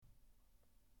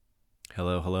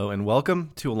Hello, hello, and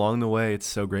welcome to Along the Way. It's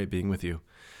so great being with you.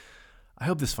 I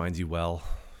hope this finds you well.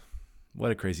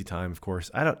 What a crazy time, of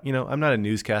course. I'm not a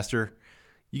newscaster.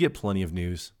 You get plenty of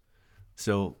news.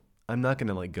 So I'm not going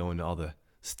to go into all the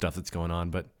stuff that's going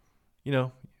on, but you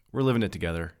know, we're living it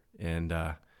together and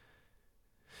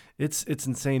it's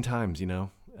insane times.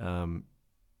 Um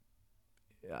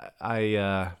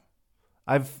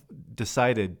I've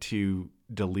decided to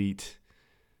delete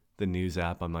the news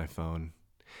app on my phone.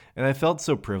 And I felt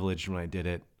so privileged when I did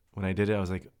it. When I did it, I was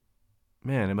like,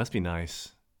 man, it must be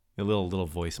nice. A little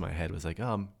voice in my head was like,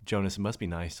 Jonas, it must be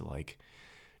nice to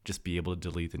just be able to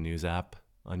delete the news app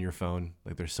on your phone.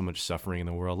 Like there's so much suffering in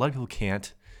the world. A lot of people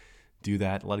can't do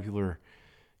that. A lot of people are,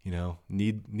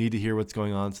 need to hear what's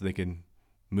going on so they can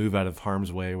move out of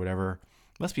harm's way or whatever.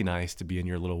 It must be nice to be in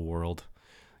your little world,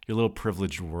 your little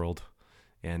privileged world,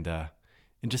 and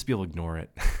just be able to ignore it.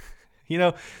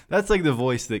 That's like the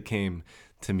voice that came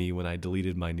to me when I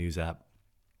deleted my news app.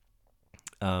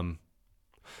 But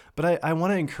I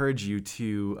want to encourage you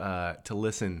to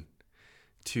listen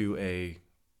to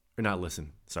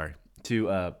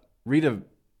read a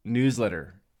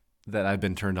newsletter that I've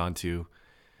been turned on to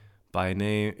by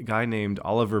a guy named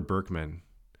Oliver Berkman.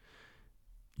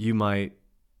 That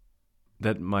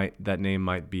name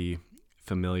might be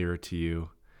familiar to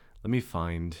you. Let me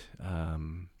find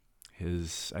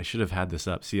I should have had this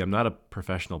up. See, I'm not a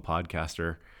professional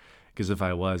podcaster because if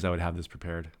I was, I would have this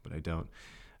prepared, but I don't.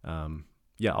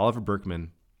 Oliver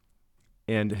Berkman,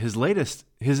 and his latest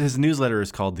his newsletter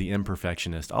is called The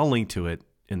Imperfectionist. I'll link to it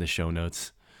in the show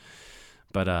notes,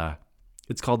 but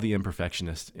it's called The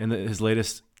Imperfectionist, and his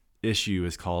latest issue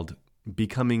is called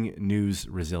Becoming News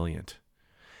Resilient.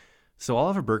 So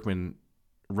Oliver Berkman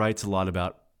writes a lot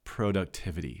about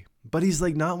productivity, but he's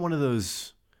not one of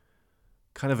those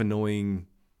kind of annoying,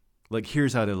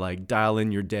 here's how to dial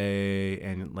in your day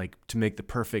and to make the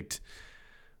perfect,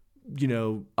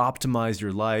 optimize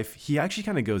your life. He actually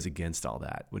kind of goes against all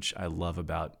that, which I love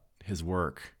about his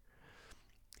work.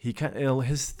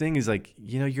 His thing is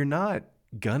you're not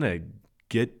gonna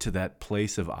get to that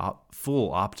place of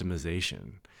full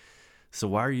optimization. So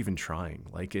why are you even trying?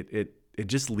 It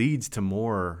just leads to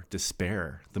more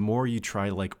despair. The more you try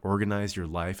to organize your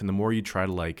life and the more you try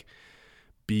to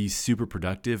be super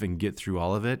productive and get through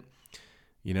all of it,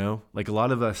 a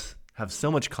lot of us have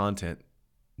so much content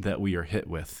that we are hit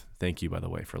with. Thank you, by the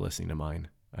way, for listening to mine.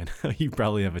 I know you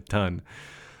probably have a ton,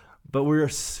 but we're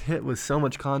hit with so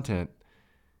much content.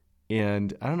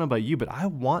 And I don't know about you, but I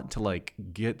want to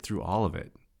get through all of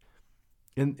it.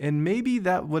 And maybe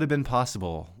that would have been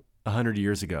possible 100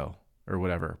 years ago or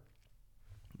whatever,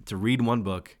 to read one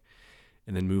book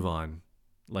and then move on.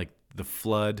 The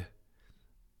flood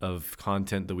of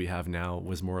content that we have now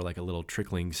was more like a little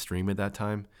trickling stream at that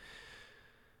time.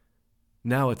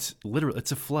 Now it's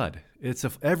a flood.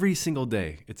 Every single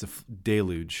day, it's a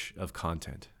deluge of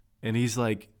content. And he's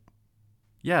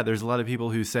there's a lot of people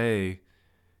who say,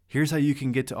 here's how you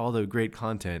can get to all the great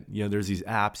content. There's these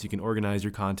apps, you can organize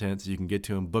your content so you can get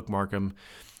to them, bookmark them,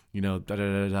 da da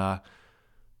da da.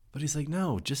 But he's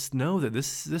no, just know that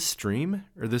this stream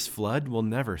or this flood will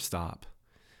never stop.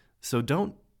 So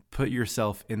don't put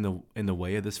yourself in the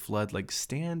way of this flood.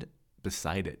 Stand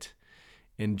beside it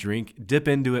and dip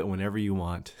into it whenever you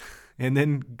want, and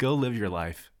then go live your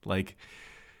life.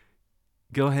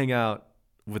 Go hang out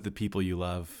with the people you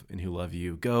love and who love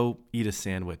you. Go eat a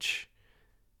sandwich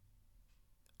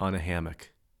on a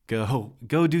hammock. Go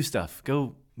do stuff.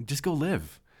 Just go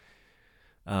live.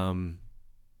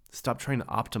 Stop trying to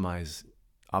optimize.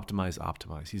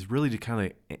 He's really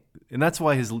and that's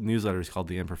why his newsletter is called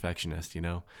The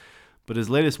Imperfectionist, But his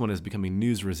latest one is Becoming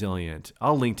News Resilient.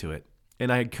 I'll link to it,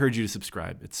 and I encourage you to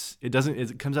subscribe.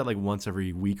 It comes out once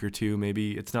every week or two,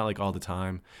 maybe. It's not all the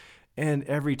time. And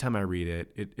every time I read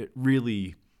it, it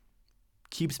really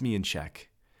keeps me in check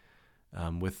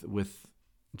with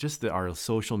just our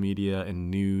social media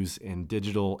and news and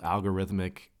digital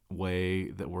algorithmic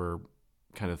way that we're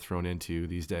kind of thrown into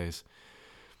these days.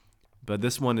 But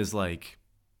this one is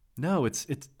no, it's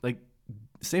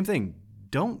same thing.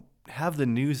 Don't have the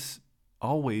news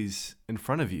always in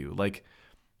front of you.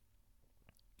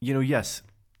 Yes.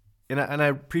 And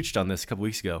I preached on this a couple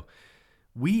weeks ago.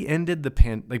 We ended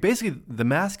basically the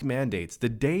mask mandates. The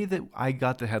day that I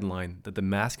got the headline that the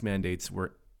mask mandates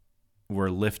were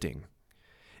lifting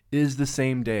is the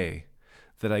same day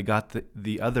that I got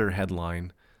the other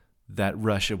headline that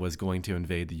Russia was going to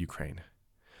invade the Ukraine.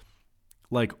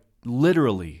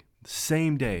 Literally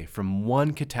same day, from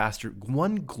one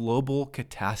global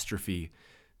catastrophe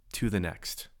to the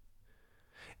next.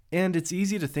 And it's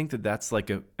easy to think that that's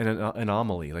an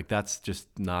anomaly. That's just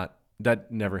not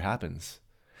That never happens.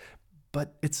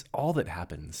 But it's all that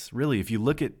happens. Really, if you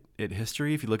look at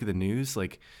history, if you look at the news,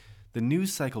 like the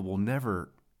news cycle will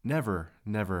never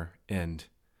end.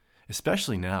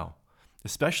 Especially now.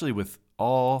 Especially with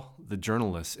all the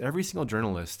journalists. Every single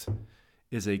journalist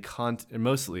is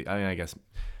mostly, I mean, I guess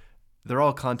they're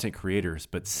all content creators,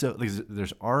 but so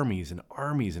there's armies and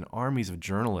armies and armies of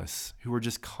journalists who are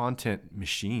just content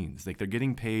machines. Like they're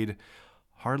getting paid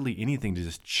hardly anything to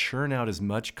just churn out as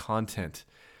much content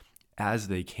as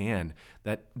they can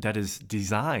that is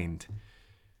designed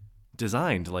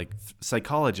like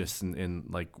psychologists and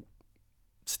like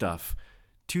stuff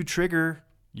to trigger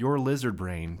your lizard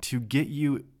brain, to get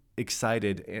you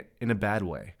excited in a bad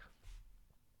way,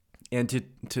 and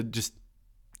to just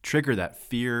trigger that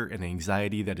fear and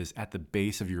anxiety that is at the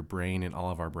base of your brain and all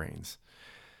of our brains.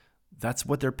 That's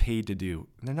what they're paid to do.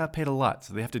 And they're not paid a lot,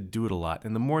 so they have to do it a lot.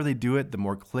 And the more they do it, the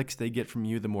more clicks they get from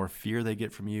you, the more fear they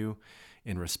get from you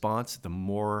in response, the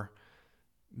more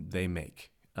they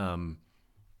make. And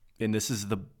this is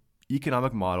the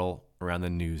economic model around the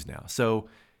news now. So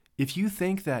if you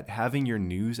think that having your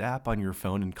news app on your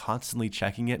phone and constantly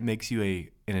checking it makes you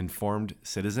an informed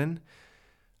citizen,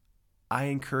 I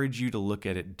encourage you to look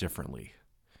at it differently.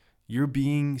 You're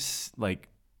being like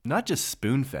not just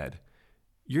spoon-fed.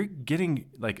 You're getting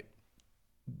like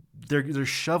they're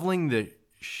shoveling the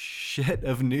shit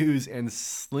of news and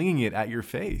slinging it at your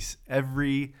face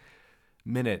every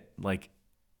minute. Like,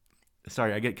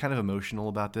 sorry, I get kind of emotional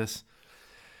about this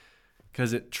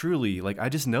because it truly, like, I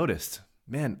just noticed,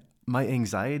 man, my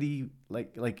anxiety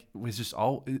like was just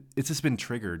it's just been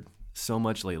triggered so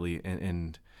much lately,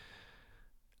 and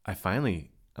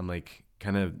I'm like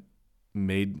kind of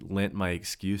made Lent my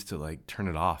excuse to like turn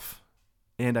it off.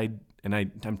 And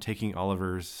I'm taking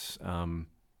Oliver's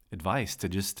advice to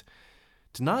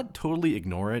not totally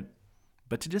ignore it,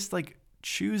 but to just like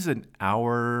choose an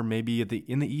hour maybe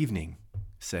in the evening,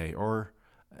 say, or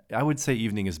I would say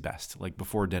evening is best, like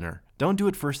before dinner. Don't do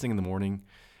it first thing in the morning,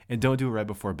 and don't do it right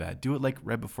before bed. Do it like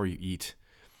right before you eat.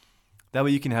 That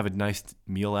way you can have a nice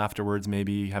meal afterwards,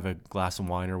 maybe have a glass of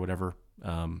wine or whatever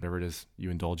it is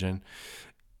you indulge in.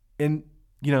 And,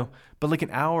 but like an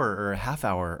hour or a half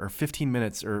hour or 15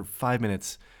 minutes or 5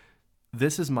 minutes,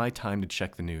 this is my time to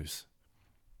check the news.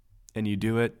 And you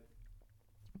do it,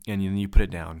 and then you put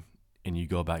it down, and you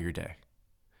go about your day.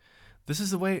 This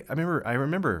is the way I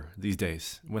remember these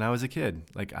days when I was a kid.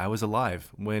 Like I was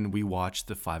alive when we watched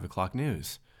the 5 o'clock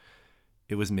news.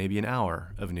 It was maybe an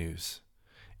hour of news,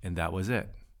 and that was it.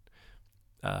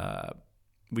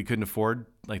 We couldn't afford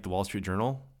like the Wall Street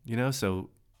Journal, so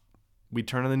we'd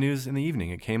turn on the news in the evening.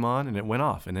 It came on and it went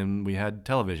off, and then we had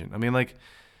television. I mean, like,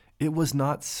 it was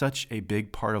not such a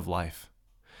big part of life.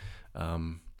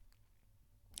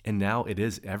 And now it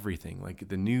is everything. Like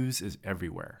the news is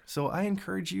everywhere. So I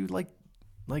encourage you,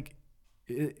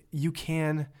 you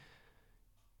can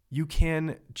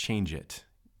change it.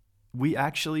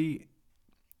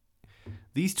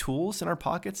 These tools in our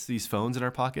pockets, these phones in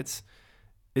our pockets,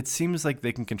 it seems like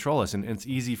they can control us, and it's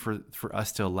easy for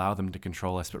us to allow them to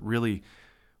control us. But really,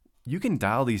 you can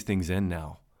dial these things in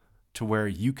now to where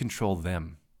you control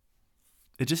them.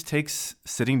 It just takes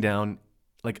sitting down.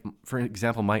 Like, for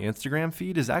example, my Instagram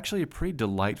feed is actually a pretty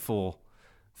delightful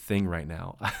thing right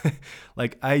now.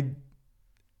 Like, I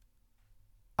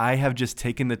have just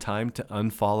taken the time to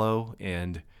unfollow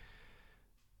and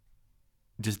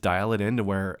just dial it in to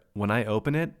where when I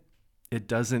open it, it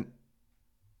doesn't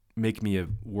make me a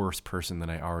worse person than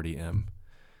I already am.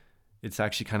 It's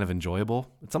actually kind of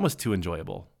enjoyable. It's almost too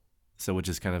enjoyable. So, which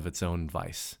is kind of its own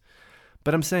vice.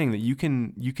 But I'm saying that you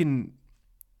can,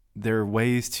 there are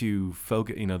ways to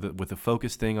focus, with the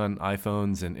focus thing on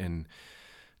iPhones and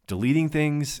deleting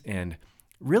things. And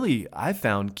really, I've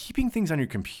found keeping things on your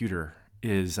computer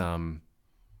is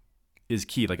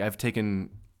key. Like I've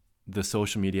taken the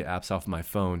social media apps off my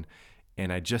phone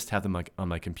and I just have them like on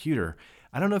my computer.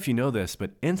 I don't know if you know this,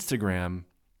 but Instagram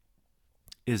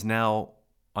is now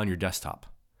on your desktop.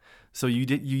 So you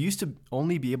used to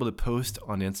only be able to post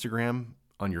on Instagram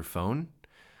on your phone.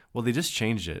 Well, they just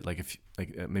changed it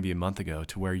maybe a month ago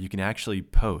to where you can actually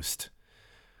post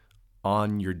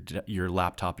on your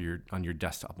laptop, on your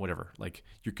desktop, whatever, like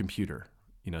your computer.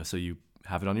 So you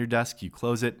have it on your desk, you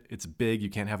close it, it's big, you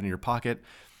can't have it in your pocket.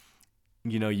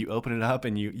 You open it up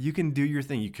and you can do your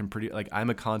thing. You can produce, like I'm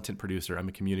a content producer, I'm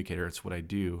a communicator, it's what I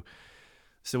do.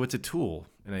 So it's a tool,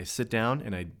 and I sit down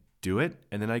and I do it,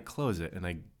 and then I close it and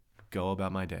I go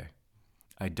about my day.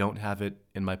 I don't have it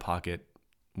in my pocket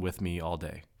with me all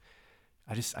day.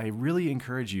 I really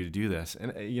encourage you to do this.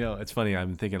 And it's funny,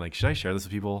 I'm thinking like, should I share this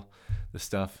with people, this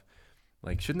stuff?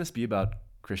 Like, shouldn't this be about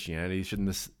Christianity? Shouldn't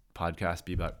this podcast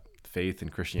be about faith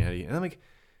and Christianity? And I'm like,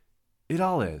 it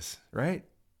all is, right?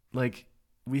 Like,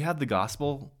 we have the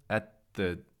gospel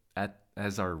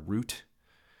as our root,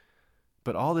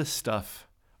 but all this stuff,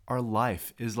 our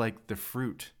life is like the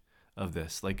fruit of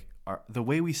this. Like the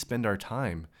way we spend our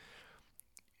time,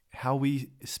 how we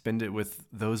spend it with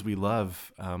those we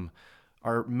love,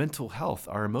 our mental health,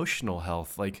 our emotional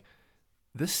health, like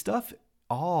this stuff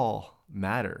all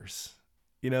matters.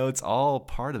 It's all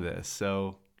part of this.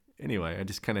 So anyway, I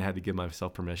just kind of had to give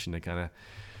myself permission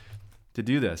to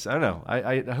do this. I don't know.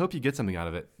 I hope you get something out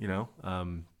of it,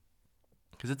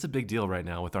 because it's a big deal right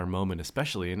now with our moment,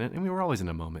 especially. And we were always in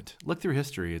a moment. Look through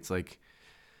history. It's like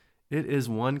it is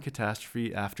one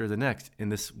catastrophe after the next,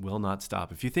 and this will not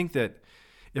stop. If you think that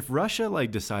if Russia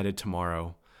decided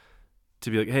tomorrow to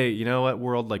be like, hey, you know what,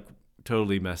 world,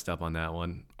 totally messed up on that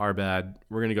one. Our bad.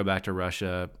 We're going to go back to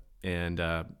Russia. And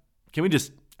can we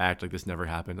just act like this never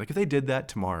happened? If they did that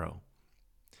tomorrow,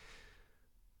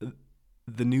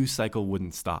 the news cycle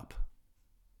wouldn't stop.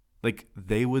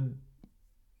 They would,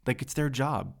 it's their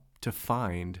job to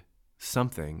find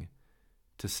something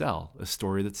to sell, a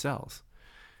story that sells.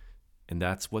 And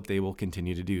that's what they will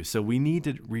continue to do. So we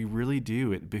really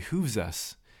do. It behooves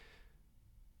us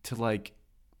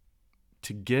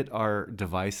to get our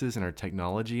devices and our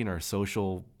technology and our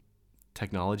social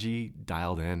technology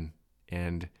dialed in,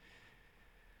 and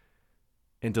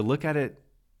to look at it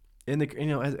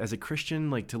as a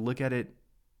Christian, to look at it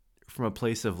from a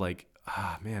place of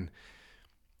man,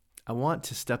 I want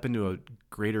to step into a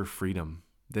greater freedom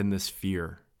than this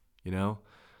fear,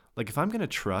 if I'm going to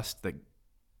trust that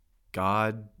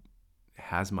God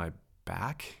has my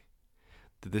back,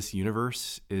 that this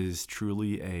universe is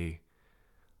truly a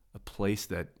place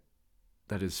that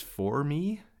is for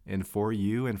me and for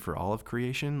you and for all of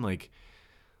creation,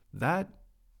 that,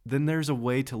 then there's a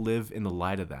way to live in the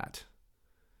light of that,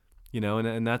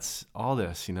 and that's all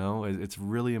this, it's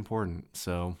really important.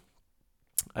 So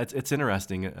it's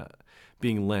interesting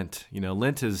being Lent.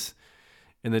 Lent is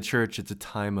in the church. It's a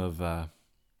time of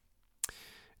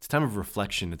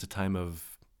reflection. It's a time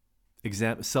of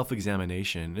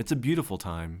self-examination. It's a beautiful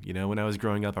time. When I was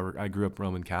growing up, I grew up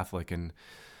Roman Catholic, and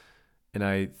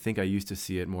I think I used to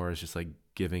see it more as just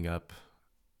giving up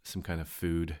some kind of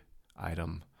food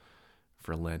item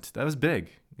for Lent. That was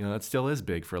big. That still is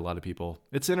big for a lot of people.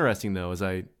 It's interesting though, as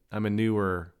I'm a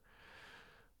newer,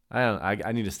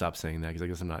 I need to stop saying that because I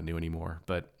guess I'm not new anymore,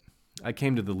 but I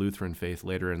came to the Lutheran faith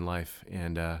later in life,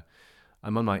 and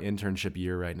I'm on my internship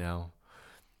year right now.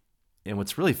 And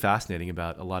what's really fascinating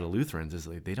about a lot of Lutherans is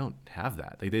they don't have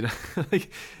that. They don't,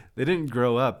 they didn't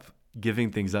grow up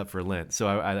giving things up for Lent. So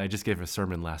I just gave a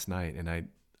sermon last night, and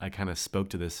I kind of spoke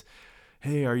to this.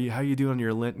 Hey, how you doing on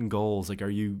your Lenten goals?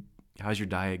 How's your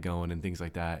diet going and things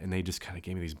like that? And they just kind of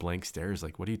gave me these blank stares.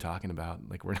 What are you talking about?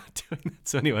 We're not doing that.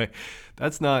 So anyway,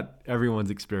 that's not everyone's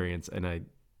experience. And I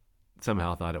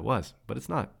somehow thought it was, but it's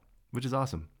not, which is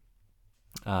awesome.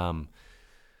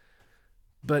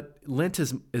 But Lent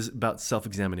is about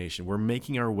self-examination. We're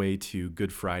making our way to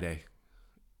Good Friday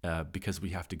because we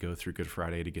have to go through Good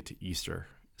Friday to get to Easter.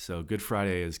 So Good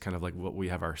Friday is kind of what we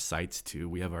have our sights to.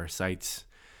 We have our sights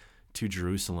to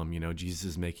Jerusalem. Jesus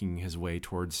is making his way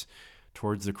towards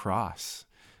the cross.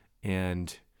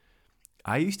 And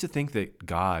I used to think that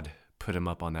God put him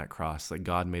up on that cross,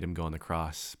 God made him go on the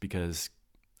cross, because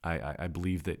I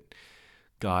believe that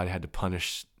God had to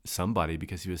punish somebody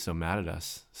because he was so mad at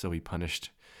us. So he punished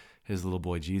his little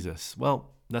boy Jesus.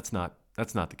 Well, that's not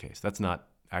the case. That's not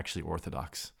actually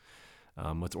orthodox.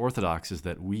 What's orthodox is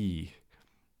that we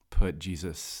put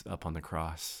Jesus up on the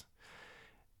cross.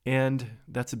 And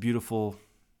that's a beautiful,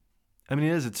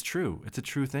 it's true. It's a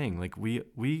true thing.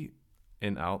 We,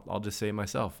 and I'll just say it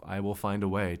myself, I will find a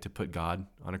way to put God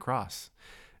on a cross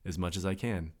as much as I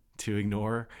can, to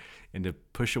ignore and to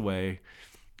push away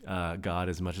God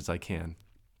as much as I can.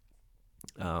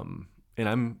 And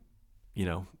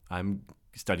I'm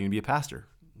studying to be a pastor.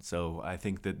 So I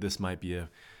think that this might be a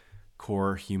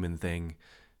core human thing,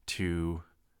 to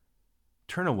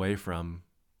turn away from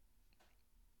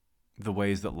the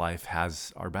ways that life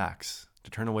has our backs,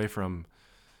 to turn away from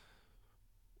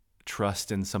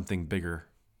trust in something bigger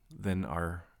than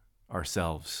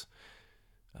ourselves.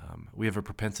 We have a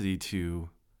propensity to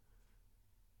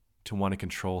want to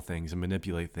control things and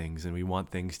manipulate things, and we want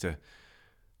things to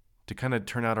kind of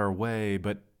turn out our way,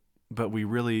 but we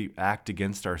really act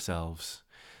against ourselves.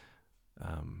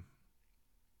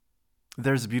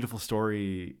 There's a beautiful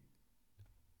story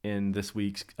in this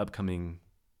week's upcoming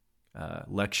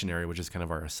lectionary, which is kind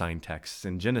of our assigned text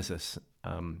in Genesis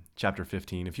chapter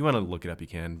 15. If you want to look it up, you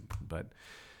can. But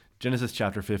Genesis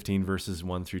chapter 15, verses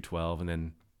 1 through 12, and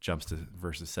then jumps to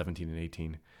verses 17 and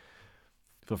 18.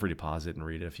 Feel free to pause it and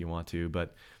read it if you want to.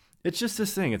 But it's just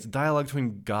this thing. It's dialogue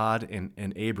between God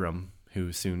and Abram,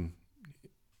 who soon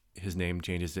his name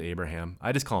changes to Abraham.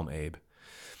 I just call him Abe.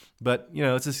 But,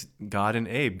 it's just God and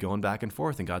Abe going back and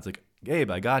forth. And God's like,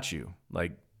 Abe, I got you.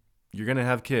 Like, you're going to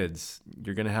have kids.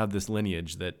 You're going to have this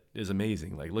lineage that is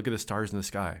amazing. Like, look at the stars in the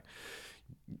sky.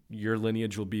 Your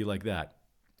lineage will be like that.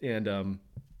 And,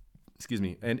 excuse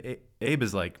me. And Abe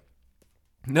is like,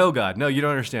 no, God, no, you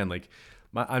don't understand. Like,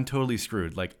 I'm totally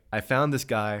screwed. Like, I found this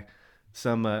guy,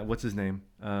 what's his name?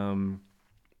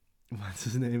 What's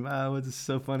his name? What's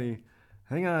so funny?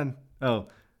 Hang on. Oh,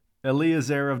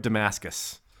 Eliezer of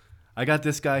Damascus. I got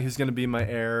this guy who's going to be my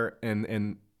heir,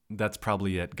 and that's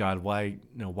probably it. God, why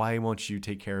won't you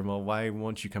take care of him? Why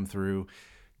won't you come through?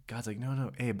 God's like,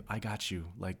 no, Abe, I got you.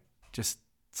 Like, just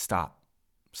stop,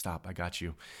 I got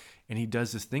you. And he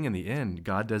does this thing in the end.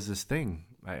 God does this thing.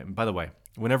 By the way,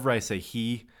 whenever I say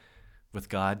he with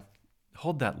God,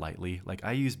 hold that lightly. Like,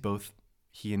 I use both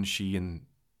he and she and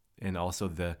also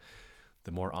the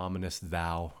more ominous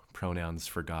thou pronouns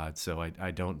for God. So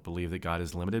I don't believe that God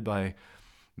is limited by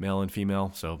male and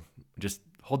female. So just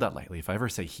hold that lightly. If I ever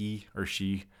say he or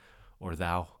she or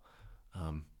thou,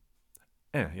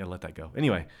 let that go.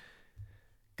 Anyway,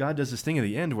 God does this thing at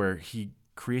the end where he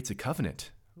creates a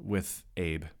covenant with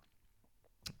Abe.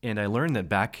 And I learned that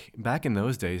back in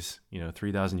those days,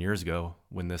 3,000 years ago,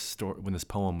 when this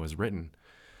poem was written,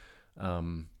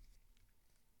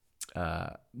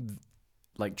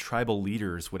 like tribal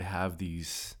leaders would have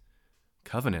these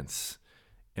covenants,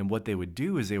 and what they would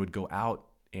do is they would go out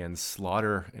and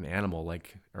slaughter an animal,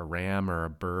 like a ram or a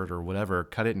bird or whatever,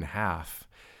 cut it in half,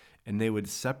 and they would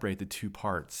separate the two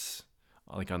parts,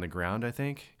 like on the ground, I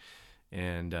think.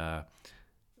 And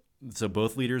so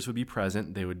both leaders would be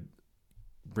present. They would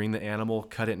bring the animal,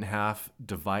 cut it in half,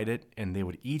 divide it, and they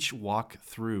would each walk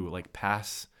through, like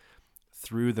pass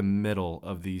through the middle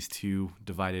of these two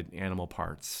divided animal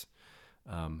parts,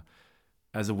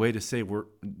 as a way to say,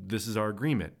 this is our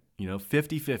agreement,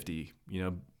 50-50,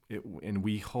 and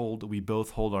we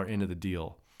both hold our end of the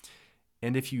deal.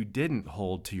 And if you didn't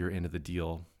hold to your end of the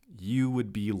deal, you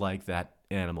would be like that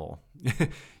animal.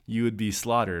 You would be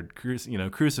slaughtered,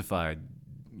 crucified.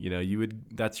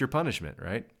 That's your punishment,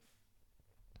 right?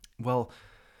 Well,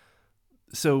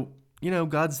 so,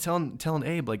 God's telling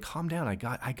Abe, like, calm down. I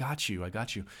got you.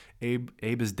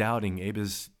 Abe is doubting. Abe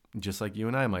is just like you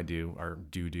and I might do, or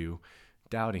do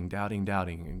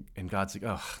doubting. And God's like,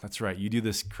 oh, that's right. You do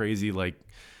this crazy, like,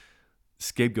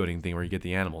 scapegoating thing where you get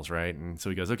the animals, right? And so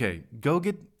he goes, okay, go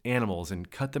get animals and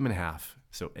cut them in half.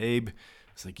 So Abe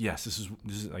is like, yes, this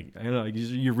is like, I don't know,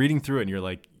 you're reading through it and you're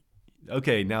like,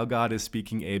 okay, now God is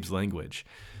speaking Abe's language.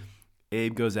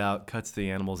 Abe goes out, cuts the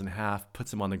animals in half,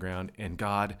 puts them on the ground, and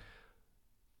God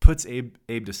puts Abe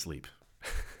to sleep.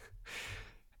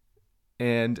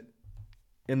 And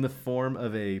in the form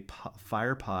of a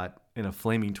fire pot and a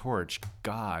flaming torch,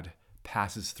 God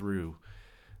passes through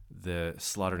the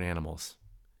slaughtered animals.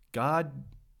 God's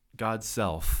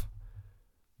self,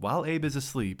 while Abe is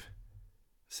asleep,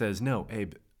 says, no,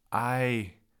 Abe,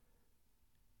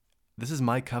 this is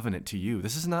my covenant to you.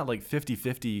 This is not like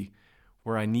 50-50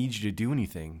 where I need you to do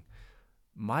anything.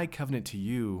 My covenant to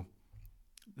you,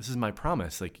 this is my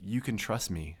promise. Like, you can trust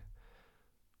me.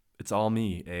 It's all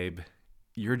me, Abe.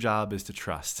 Your job is to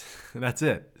trust. That's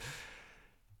it.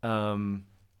 And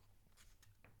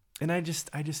I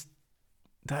just,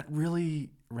 that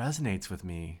really resonates with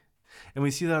me. And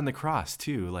we see that on the cross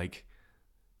too. Like,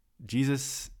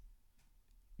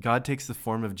 God takes the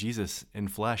form of Jesus in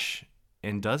flesh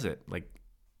and does it. Like,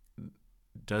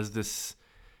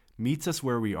 meets us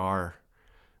where we are,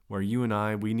 where you and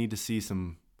I, we need to see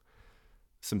some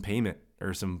payment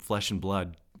or some flesh and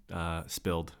blood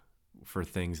spilled for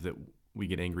things that we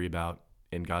get angry about.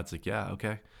 And God's like, yeah,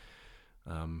 okay.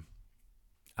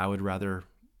 I would rather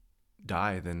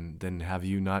die than have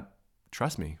you not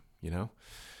trust me,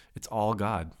 It's all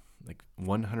God, like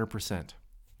 100%.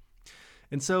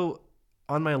 And so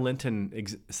on my Lenten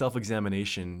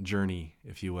self-examination journey,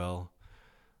 if you will,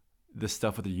 this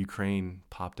stuff with the Ukraine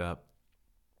popped up,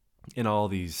 and all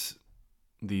these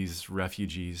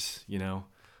refugees,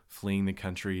 fleeing the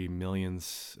country,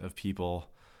 millions of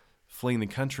people fleeing the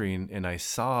country, and I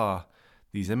saw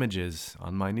these images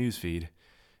on my newsfeed,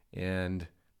 and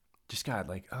just got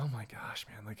like, oh my gosh,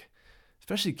 man, like,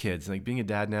 especially kids, like being a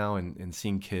dad now and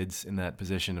seeing kids in that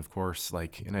position, of course,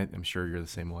 like, and I'm sure you're the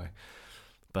same way,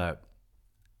 but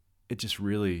it just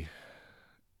really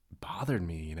bothered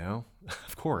me,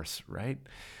 of course, right?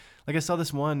 Like, I saw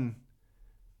this one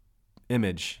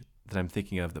image that I'm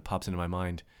thinking of that pops into my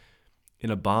mind.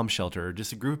 in a bomb shelter,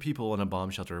 just a group of people in a bomb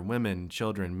shelter, women,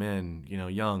 children, men,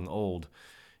 young, old,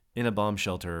 in a bomb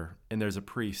shelter. And there's a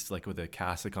priest like with a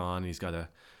cassock on, and he's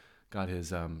got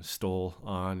his stole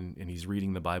on, and he's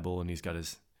reading the Bible, and he's got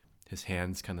his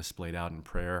hands kind of splayed out in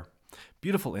prayer.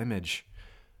 Beautiful image.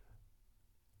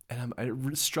 And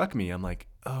it struck me. I'm like,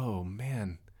 oh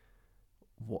man,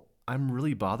 I'm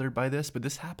really bothered by this, but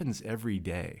this happens every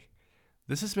day.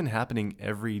 This has been happening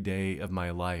every day of my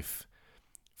life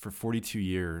for 42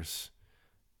 years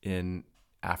in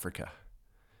Africa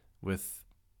with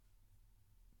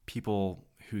people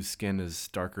whose skin is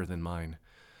darker than mine.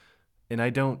 And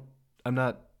I'm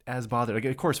not as bothered. Like,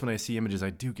 of course, when I see images,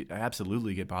 I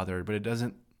absolutely get bothered, but it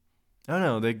doesn't, I don't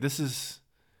know, like this is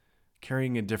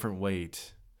carrying a different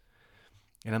weight.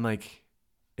 And I'm like,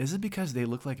 is it because they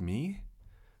look like me?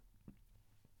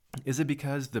 Is it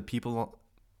because the people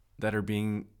that are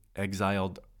being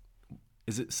exiled,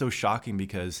 is it so shocking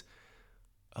because,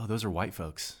 oh, those are white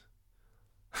folks?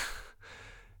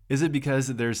 Is it because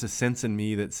there's a sense in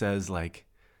me that says like,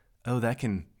 oh, that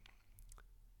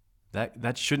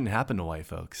shouldn't happen to white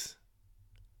folks?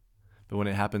 But when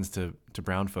it happens to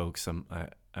brown folks, I'm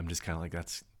just kind of like,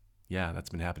 that's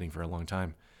been happening for a long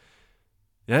time.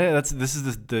 Yeah, this is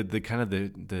the kind of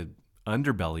the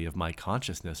underbelly of my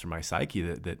consciousness or my psyche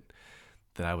that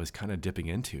I was kind of dipping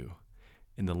into.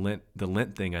 And the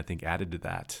Lent thing, I think, added to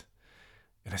that.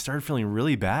 And I started feeling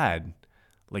really bad,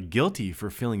 like guilty for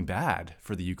feeling bad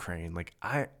for the Ukraine. Like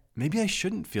maybe I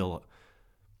shouldn't feel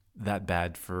that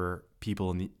bad for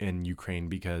people in Ukraine,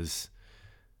 because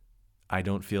I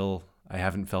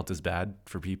haven't felt as bad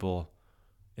for people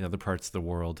in other parts of the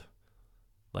world.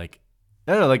 Like,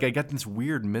 I don't know, like I got this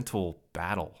weird mental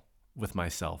battle with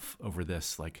myself over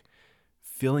this, like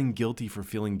feeling guilty for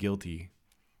feeling guilty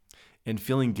and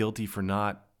feeling guilty for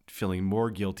not feeling more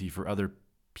guilty for other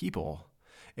people.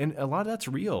 And a lot of that's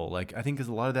real. Like, I think there's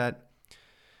a lot of that,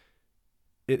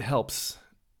 it helps,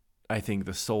 I think,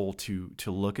 the soul to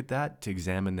look at that, to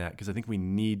examine that, because I think we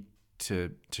need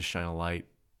to shine a light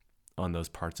on those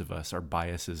parts of us, our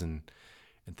biases and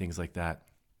things like that.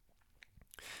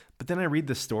 But then I read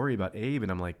this story about Abe,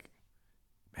 and I'm like,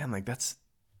 man, like that's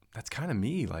kind of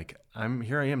me. Like I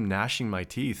am gnashing my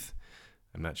teeth.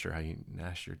 I'm not sure how you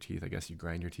gnash your teeth. I guess you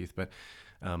grind your teeth, but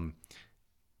I'm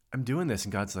doing this,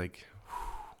 and God's like,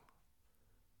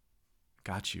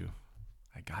 got you.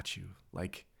 I got you.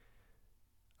 Like,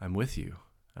 I'm with you.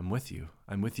 I'm with you.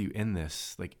 I'm with you in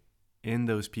this, like in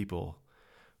those people,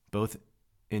 both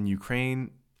in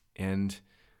Ukraine and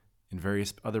in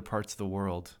various other parts of the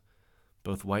world,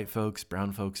 both white folks,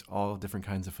 brown folks, all different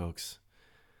kinds of folks.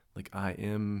 Like, I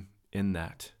am in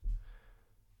that,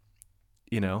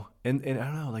 and I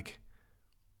don't know, like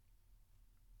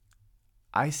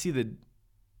I see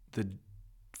the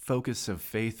focus of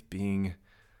faith being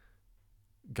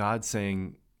God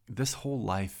saying this whole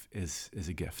life is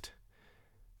a gift.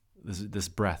 This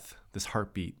breath, this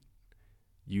heartbeat,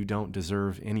 you don't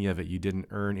deserve any of it. You didn't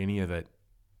earn any of it.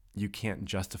 You can't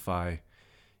justify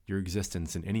your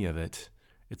existence in any of it.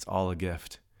 It's all a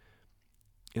gift.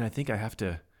 And I think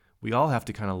we all have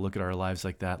to kind of look at our lives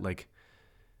like that. Like,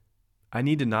 I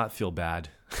need to not feel bad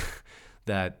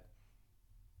that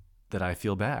I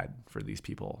feel bad for these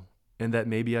people, and that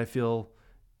maybe I feel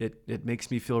it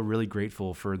makes me feel really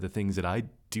grateful for the things that I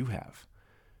do have.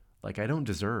 Like, I don't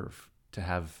deserve to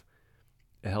have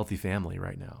a healthy family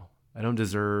right now. I don't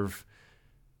deserve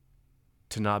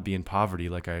to not be in poverty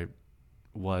like I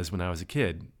was when I was a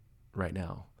kid right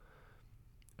now.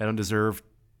 I don't deserve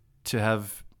to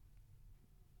have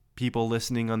people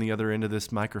listening on the other end of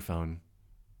this microphone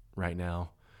right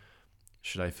now.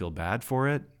 Should I feel bad for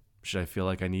it? Should I feel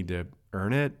like I need to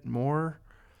earn it more?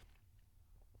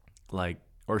 Like,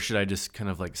 or should I just kind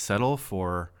of like settle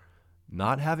for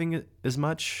not having it as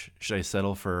much? Should I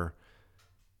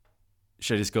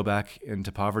just go back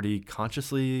into poverty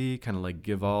consciously, kind of like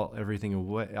give everything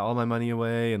away, all my money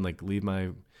away, and like leave my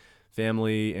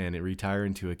family and retire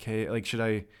into a cave? Like, should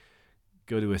I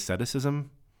go to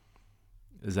asceticism?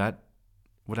 Is that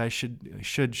what I should?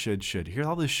 Hear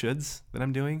all the shoulds that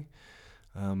I'm doing?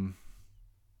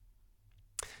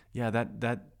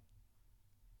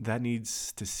 That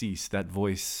needs to cease. That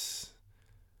voice,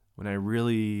 when I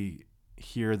really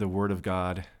hear the word of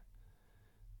God,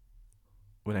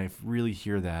 when I really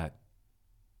hear that,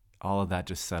 all of that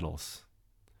just settles.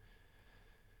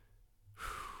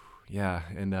 Yeah,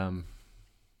 and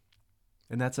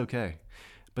that's okay.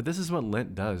 But this is what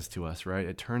Lent does to us, right?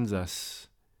 It turns us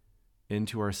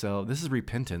into ourselves. This is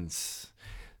repentance.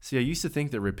 See, I used to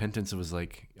think that repentance was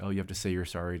like, oh, you have to say you're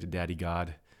sorry to Daddy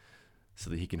God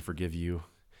so that he can forgive you.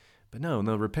 But no,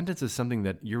 repentance is something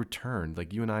that you're turned,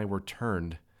 like you and I were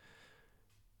turned.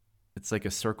 It's like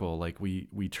a circle. Like we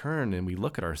turn and we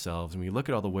look at ourselves and we look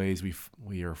at all the ways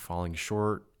we are falling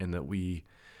short and that we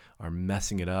are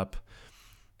messing it up.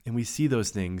 And we see those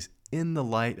things in the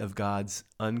light of God's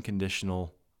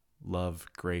unconditional love,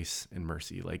 grace, and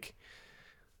mercy. Like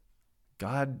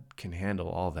God can handle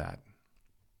all that.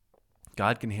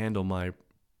 God can handle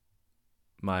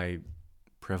my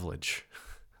privilege.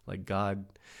 Like God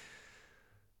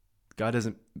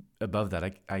isn't above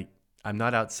that. I'm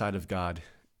not outside of God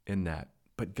in that.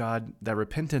 But God, that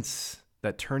repentance,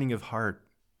 that turning of heart,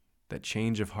 that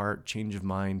change of heart, change of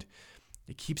mind,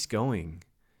 it keeps going.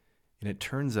 And it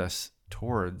turns us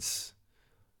towards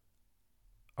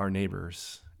our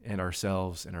neighbors and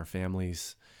ourselves and our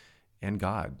families and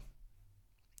God,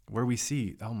 where we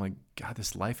see, oh my God,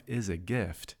 this life is a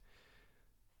gift.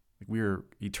 We're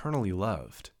eternally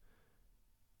loved.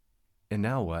 And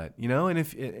now what? And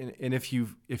if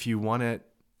you want it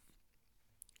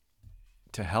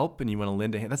to help and you want to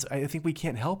lend a hand, I think we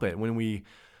can't help it when we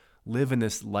live in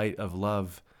this light of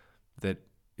love that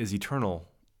is eternal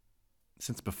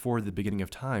since before the beginning of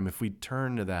time. If we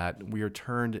turn to that, we are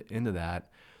turned into that.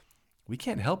 We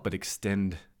can't help but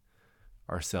extend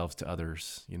ourselves to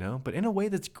others, but in a way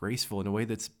that's graceful, in a way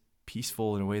that's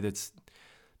peaceful, in a way that's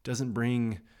doesn't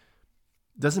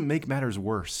make matters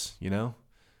worse,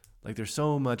 Like there's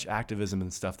so much activism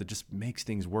and stuff that just makes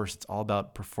things worse. It's all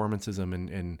about performancism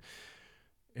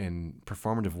and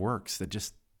performative works that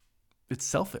just, it's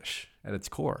selfish at its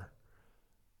core.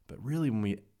 But really,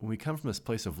 when we come from this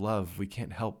place of love, we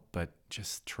can't help but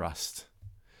just trust.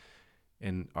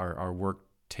 And our work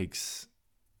takes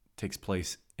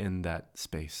place in that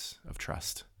space of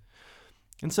trust.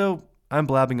 And so I'm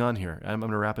blabbing on here. I'm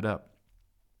going to wrap it up.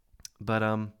 But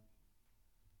I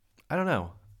don't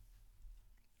know.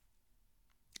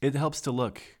 It helps to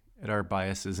look at our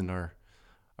biases and our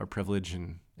privilege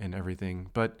and everything.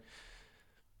 But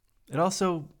it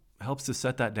also helps to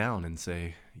set that down and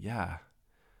say, yeah,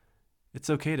 it's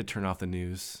okay to turn off the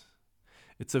news.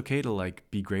 It's okay to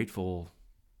be grateful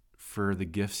for the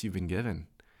gifts you've been given.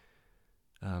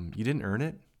 You didn't earn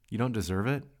it. You don't deserve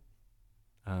it.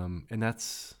 And that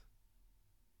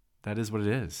is what it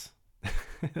is.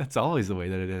 That's always the way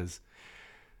that it is.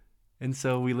 And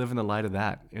so we live in the light of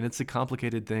that. And it's a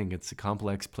complicated thing. It's a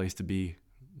complex place to be,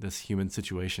 this human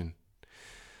situation.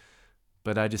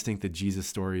 But I just think that Jesus'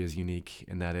 story is unique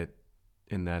in that it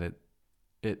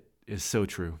is so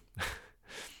true.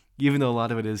 Even though a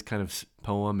lot of it is kind of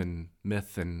poem and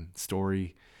myth and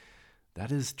story,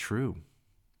 that is true.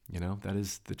 That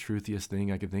is the truthiest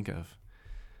thing I could think of.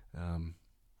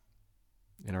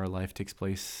 And our life takes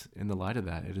place in the light of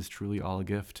that. It is truly all a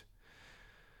gift.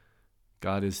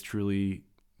 God is truly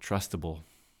trustable.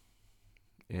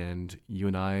 And you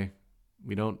and I,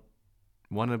 we don't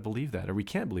want to believe that, or we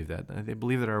can't believe that. I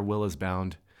believe that our will is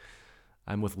bound.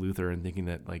 I'm with Luther in thinking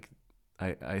that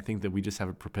I think that we just have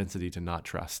a propensity to not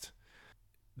trust.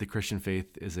 The Christian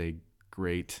faith is a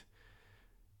great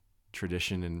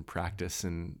tradition and practice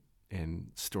and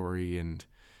story, and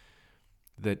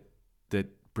that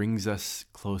brings us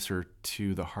closer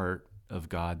to the heart of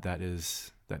God. That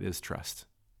is trust.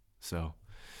 So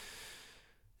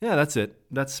yeah, that's it.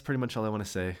 That's pretty much all I want to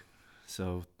say.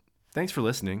 So thanks for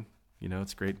listening.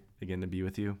 It's great again to be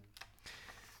with you.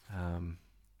 And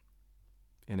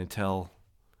until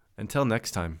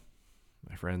next time,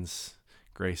 my friends,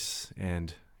 grace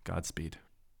and Godspeed.